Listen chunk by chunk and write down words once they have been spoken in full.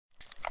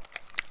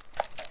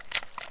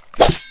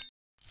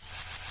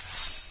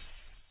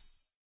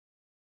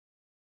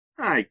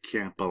I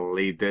can't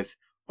believe this.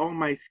 All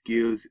my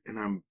skills and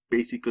I'm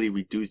basically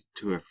reduced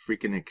to a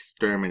freaking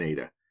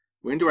exterminator.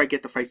 When do I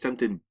get to fight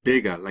something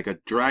bigger, like a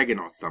dragon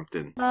or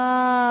something?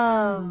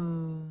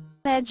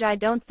 Edge, I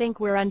don't think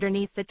we're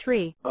underneath the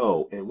tree.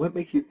 Oh, and what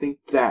makes you think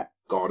that,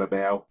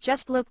 Gardabelle?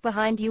 Just look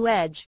behind you,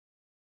 Edge.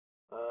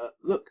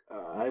 Look,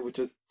 I was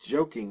just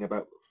joking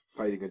about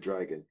fighting a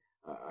dragon.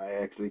 I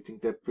actually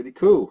think that's pretty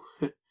cool.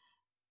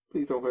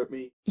 Please don't hurt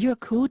me. You're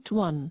cute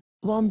one.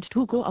 Want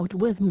to go out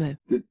with me?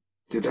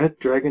 Did that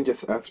dragon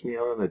just ask me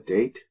out on a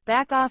date?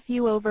 Back off,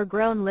 you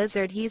overgrown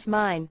lizard, he's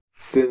mine.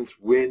 Since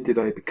when did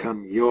I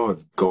become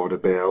yours,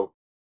 Gardabelle?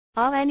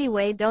 Oh,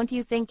 anyway, don't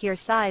you think your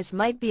size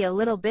might be a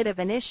little bit of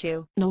an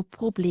issue? No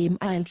problem,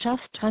 I'll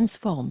just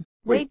transform.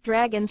 Wait,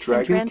 dragons can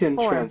Dragons can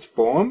transform.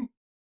 transform?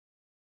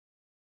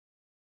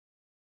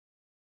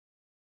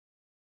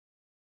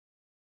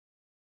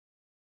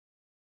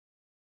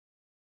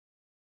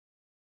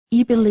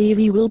 I believe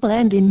we will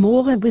blend in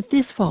more with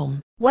this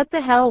form. What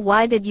the hell,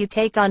 why did you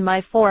take on my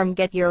form?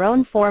 Get your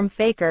own form,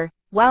 faker.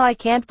 Wow, I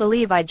can't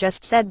believe I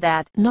just said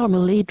that.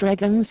 Normally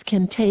dragons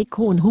can take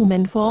on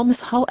human forms,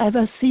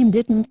 however Sim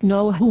didn't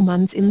know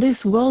humans in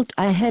this world.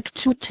 I had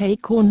to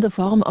take on the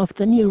form of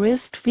the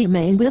nearest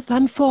female, which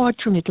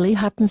unfortunately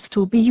happens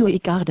to be you,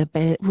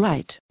 Gardabelle,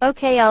 right?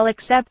 Okay, I'll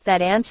accept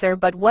that answer,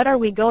 but what are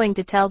we going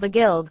to tell the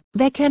guild?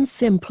 They can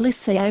simply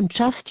say I'm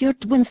just your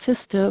twin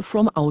sister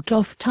from out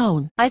of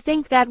town. I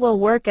think that will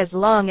work as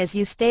long as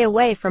you stay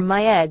away from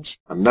my edge.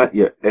 I'm not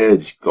your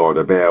edge,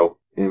 Gardabelle.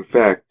 In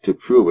fact, to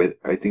prove it,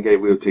 I think I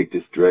will take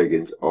this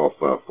dragon's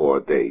offer for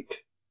a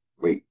date.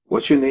 Wait,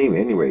 what's your name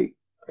anyway?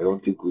 I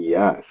don't think we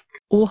asked.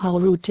 Oh, how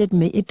rude did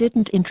me! I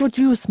didn't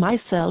introduce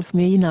myself.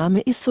 My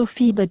name is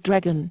Sophie the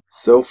Dragon.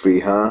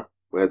 Sophie, huh?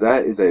 Well,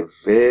 that is a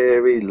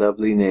very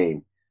lovely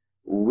name.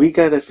 We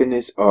gotta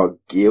finish our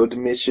guild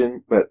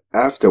mission, but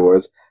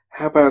afterwards,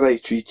 how about I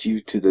treat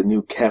you to the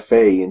new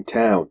cafe in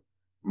town?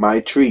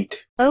 My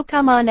treat. Oh,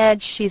 come on,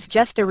 Edge, she's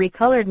just a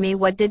recolored me.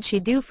 What did she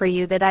do for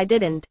you that I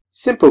didn't?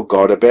 Simple,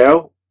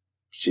 Gardabelle.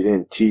 She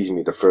didn't tease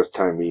me the first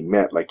time we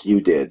met like you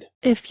did.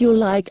 If you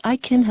like, I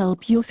can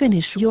help you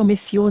finish your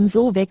mission,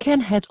 so we can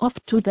head off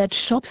to that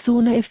shop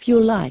soon if you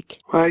like.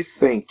 Why,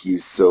 thank you,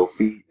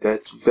 Sophie.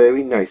 That's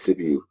very nice of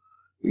you.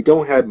 We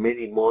don't have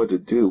many more to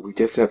do. We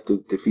just have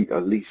to defeat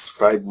at least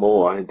 5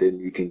 more and then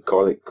we can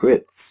call it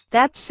quits.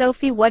 That's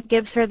Sophie. What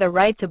gives her the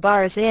right to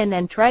bars in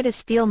and try to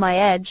steal my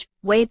edge?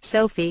 Wait,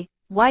 Sophie,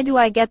 why do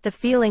I get the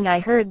feeling I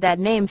heard that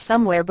name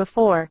somewhere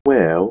before?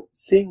 Well,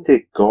 seeing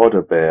that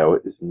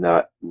Gardabelle is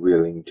not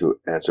willing to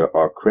answer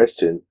our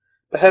question,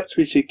 perhaps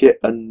we should get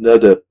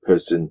another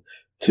person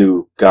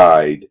to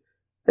guide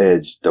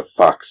Edge the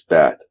Fox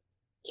Bat.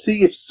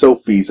 See if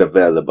Sophie's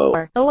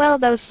available. Oh well,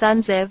 those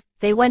sons of,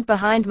 they went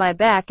behind my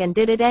back and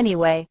did it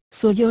anyway.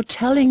 So you're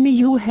telling me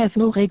you have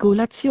no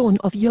regulation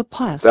of your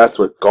past? That's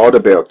what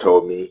Gardabelle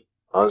told me.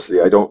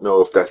 Honestly, I don't know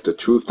if that's the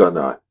truth or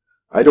not.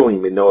 I don't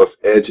even know if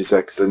Edge is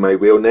actually my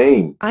real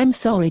name. I'm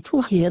sorry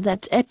to hear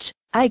that, Edge.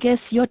 I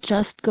guess you're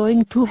just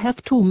going to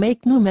have to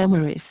make new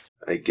memories.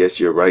 I guess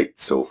you're right,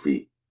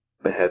 Sophie.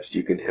 Perhaps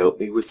you can help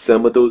me with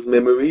some of those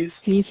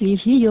memories?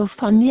 You're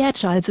funny,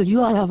 Edge. Also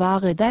you are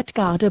aware that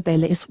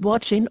Gardabelle is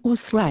watching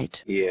us,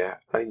 right? Yeah,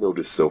 I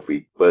noticed,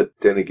 Sophie. But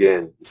then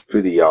again, it's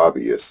pretty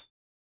obvious.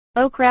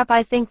 Oh crap,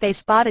 I think they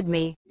spotted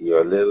me.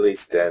 You're literally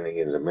standing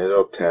in the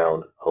middle of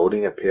town,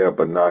 holding a pair of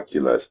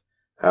binoculars.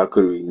 How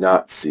could we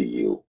not see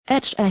you?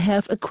 Edge, I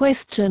have a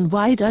question.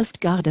 Why does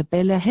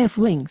Gardabelle have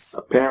wings?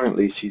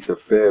 Apparently she's a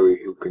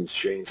fairy who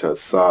constrains her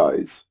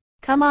size.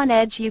 Come on,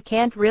 Edge, you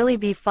can't really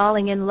be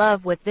falling in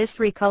love with this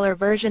recolor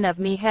version of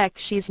me. Heck,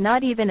 she's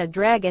not even a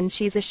dragon,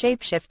 she's a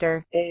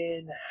shapeshifter.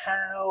 And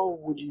how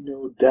would you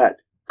know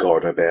that,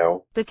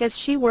 Gardabelle? Because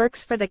she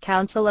works for the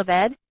Council of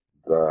Ed?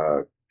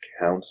 The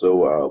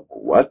Council of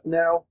what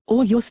now?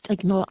 Oh, just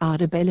ignore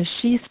Gardabelle.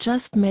 She's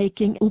just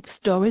making up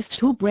stories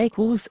to break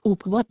us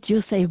up. What you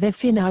say, we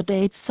finna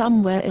date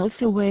somewhere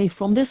else away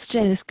from this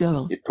jealous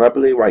girl? You're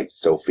probably right,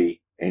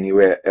 Sophie.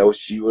 Anywhere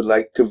else you would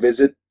like to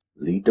visit?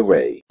 Lead the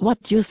way.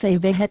 What you say,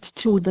 we head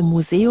to the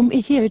museum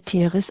here.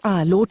 There is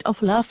a lot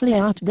of lovely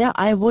art there.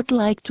 I would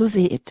like to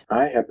see it.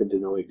 I happen to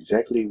know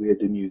exactly where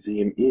the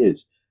museum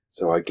is,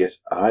 so I guess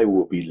I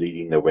will be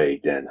leading the way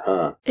then,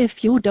 huh?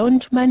 If you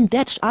don't mind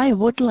that, I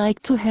would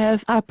like to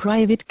have a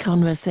private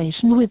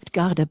conversation with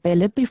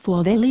Gardabelle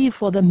before they leave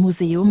for the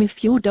museum,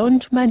 if you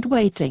don't mind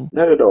waiting.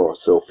 Not at all,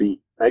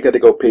 Sophie. I gotta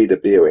go pay the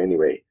bill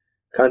anyway.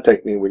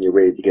 Contact me when you're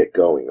ready to get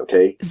going,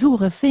 okay?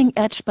 Sure thing,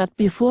 Edge, but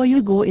before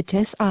you go, it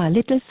has a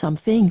little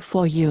something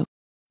for you.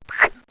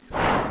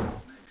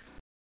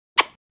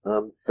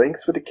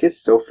 Thanks for the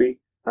kiss, Sophie.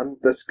 I'm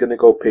just gonna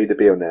go pay the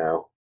bill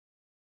now.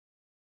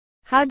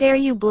 How dare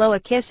you blow a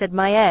kiss at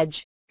my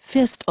edge?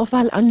 First of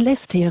all,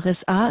 unless there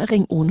is a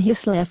ring on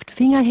his left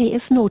finger, he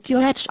is not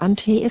your edge and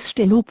he is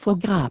still up for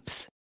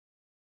grabs.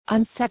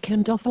 And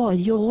second of all,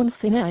 your own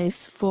thin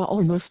eyes for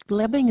almost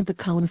blabbing the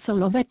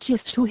Council of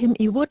Edges to him.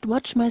 I would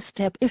watch my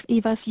step if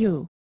I was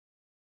you.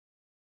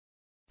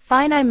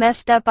 Fine, I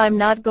messed up. I'm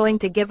not going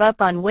to give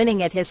up on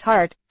winning at his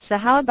heart, so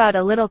how about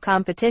a little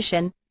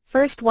competition?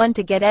 First one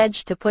to get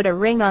Edge to put a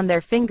ring on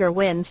their finger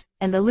wins,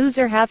 and the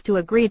loser have to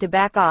agree to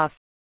back off.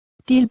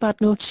 Deal,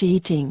 but no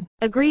cheating.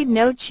 Agreed,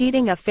 no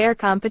cheating, a fair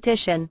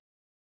competition.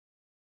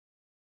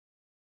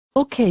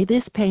 Okay,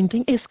 this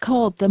painting is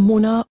called the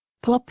Mona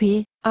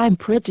Poppy. I'm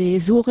pretty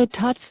sure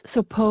that's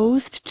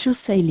supposed to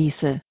say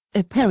Lise.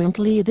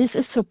 Apparently this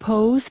is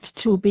supposed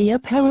to be a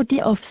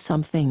parody of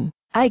something,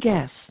 I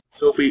guess.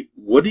 Sophie,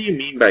 what do you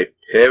mean by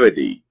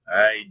parody?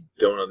 I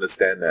don't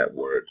understand that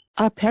word.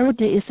 A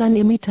parody is an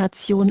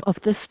imitation of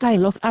the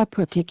style of a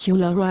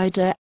particular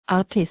writer,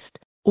 artist,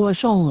 or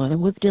genre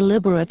with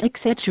deliberate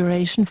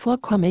exaggeration for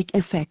comic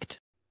effect.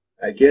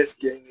 I guess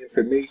getting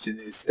information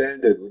is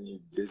standard when you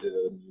visit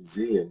a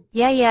museum.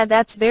 Yeah,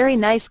 that's very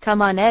nice.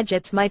 Come on, Edge,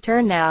 it's my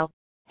turn now.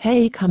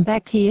 Hey, come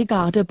back here,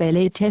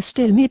 Gardebelle.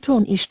 Still me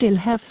turn. I still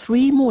have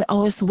 3 more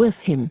hours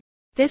with him.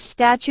 This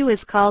statue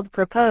is called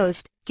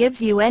Proposed.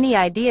 Gives you any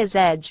ideas,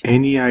 Edge?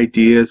 Any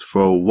ideas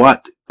for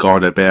what,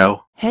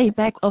 Gardebelle? Hey,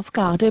 back off,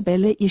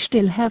 Gardebelle. I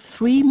still have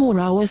 3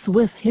 more hours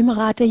with him.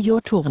 Rate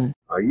your turn.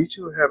 Are you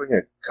two having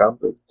a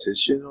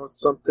competition or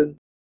something?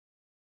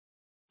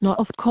 No,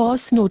 of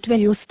course not.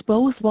 We just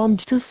both want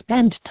to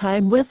spend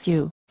time with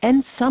you.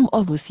 And some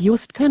of us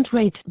just can't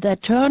wait their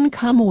turn.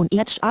 Come on,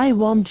 Edge. I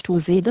want to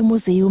see the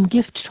museum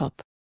gift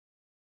shop.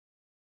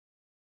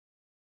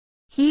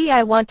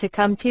 I want to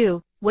come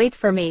too. Wait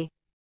for me.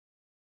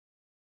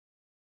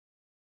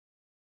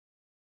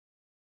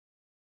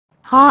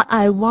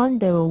 I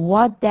wonder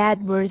what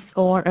that was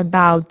all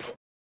about.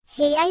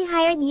 Hey, I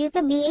hired you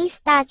to be a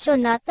statue,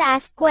 not to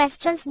ask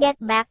questions. Get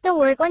back to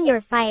work or you're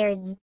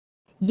fired.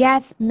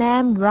 Yes,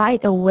 ma'am,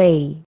 right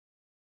away.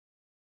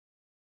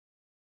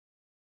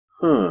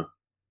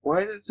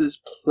 Why does this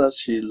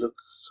plushie look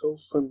so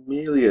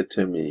familiar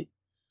to me?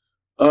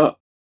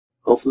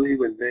 Hopefully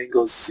when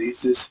Mango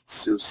sees this,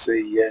 she'll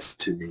say yes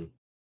to me.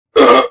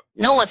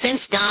 No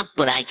offense, Doc,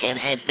 but I can't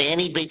have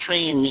Fanny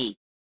betraying me.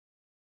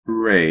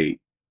 Great.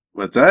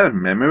 Was that a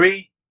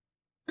memory?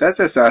 That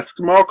just asks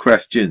more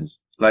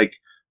questions. Like,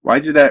 why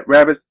did that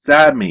rabbit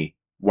stab me?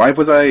 Why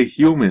was I a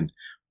human?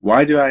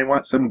 Why do I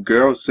want some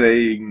girl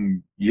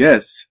saying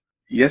yes?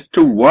 Yes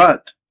to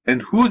what?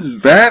 And who's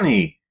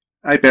Vanny?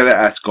 I better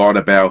ask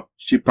Gardebelle.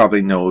 She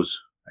probably knows.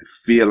 I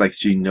feel like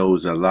she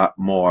knows a lot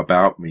more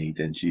about me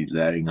than she's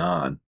letting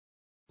on.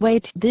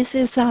 Wait, this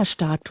is a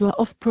statue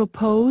of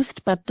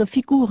Proposed, but the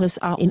figures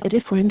are in a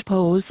different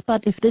pose.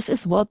 But if this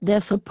is what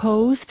they're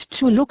supposed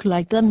to look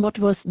like, then what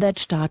was that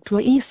statue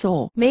I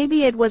saw?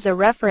 Maybe it was a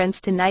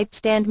reference to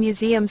Nightstand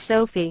Museum,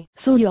 Sophie.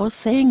 So you're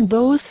saying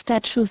those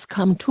statues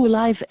come to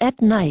life at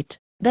night?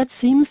 That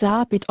seems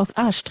a bit of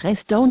a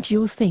stress, don't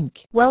you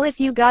think? Well, if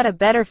you got a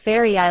better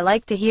fairy, I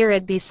like to hear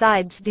it.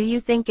 Besides, do you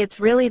think it's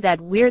really that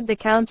weird? The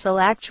council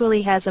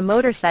actually has a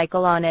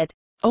motorcycle on it.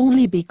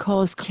 Only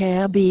because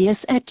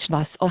KBS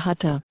etwas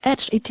hatte.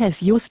 It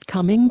is just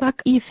coming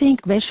back. I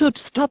think we should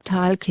stop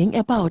talking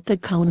about the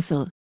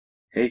council.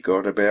 Hey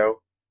Gardebelle.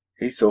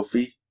 Hey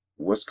Sophie.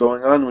 What's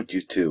going on with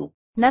you two?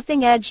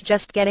 Nothing, Edge,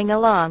 just getting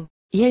along.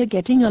 Yeah,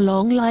 getting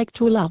along like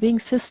 2 loving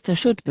sisters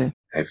should be.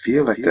 I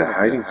feel like they're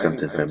hiding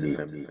something from me.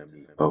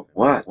 But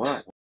what?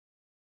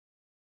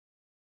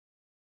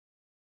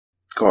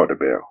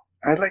 Gardebelle,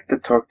 I'd like to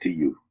talk to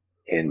you.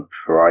 In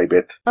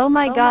private. Oh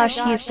my gosh,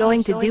 he's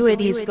going to do it.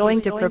 He's going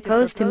to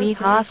propose to me.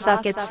 Ha,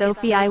 suck it,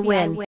 Sophie, I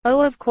win.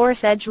 Oh, of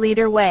course, Edge,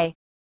 leader way.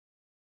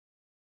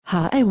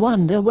 I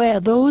wonder where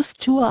those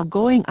 2 are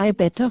going. I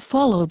better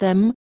follow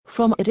them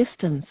from a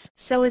distance.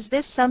 So is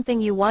this something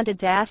you wanted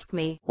to ask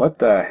me? What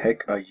the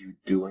heck are you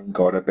doing,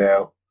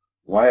 Gardebelle?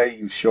 Why are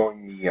you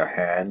showing me your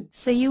hand?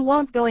 So you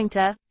won't going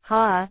to,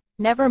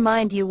 never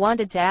mind, you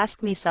wanted to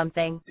ask me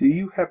something. Do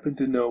you happen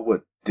to know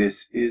what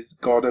this is,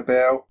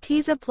 Gardebelle?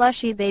 Tease a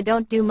plushie. They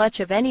don't do much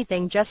of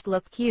anything, just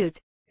look cute.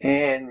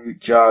 And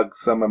jog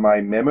some of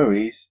my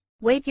memories.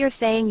 Wait, you're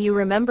saying you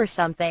remember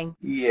something?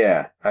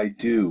 Yeah, I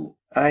do.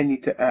 I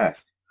need to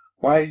ask.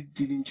 Why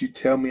didn't you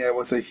tell me I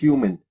was a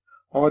human?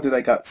 Or did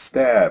I got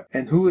stabbed?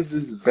 And who is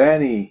this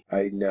Vanny?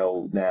 I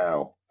know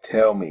now.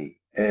 Tell me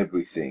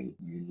everything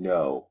you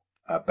know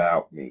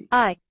about me.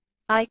 I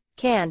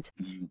can't.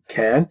 You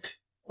can't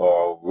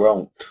or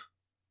won't?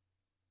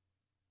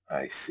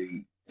 I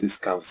see. This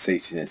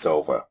conversation is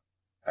over.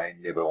 I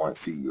never want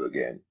to see you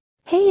again.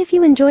 Hey, if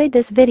you enjoyed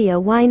this video,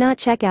 why not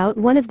check out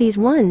one of these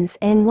ones?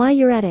 And while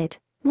you're at it,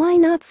 why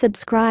not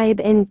subscribe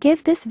and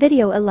give this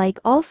video a like?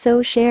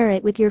 Also share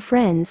it with your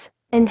friends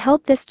and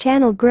help this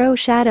channel grow.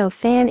 Shadow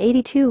Fan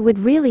 82 would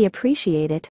really appreciate it.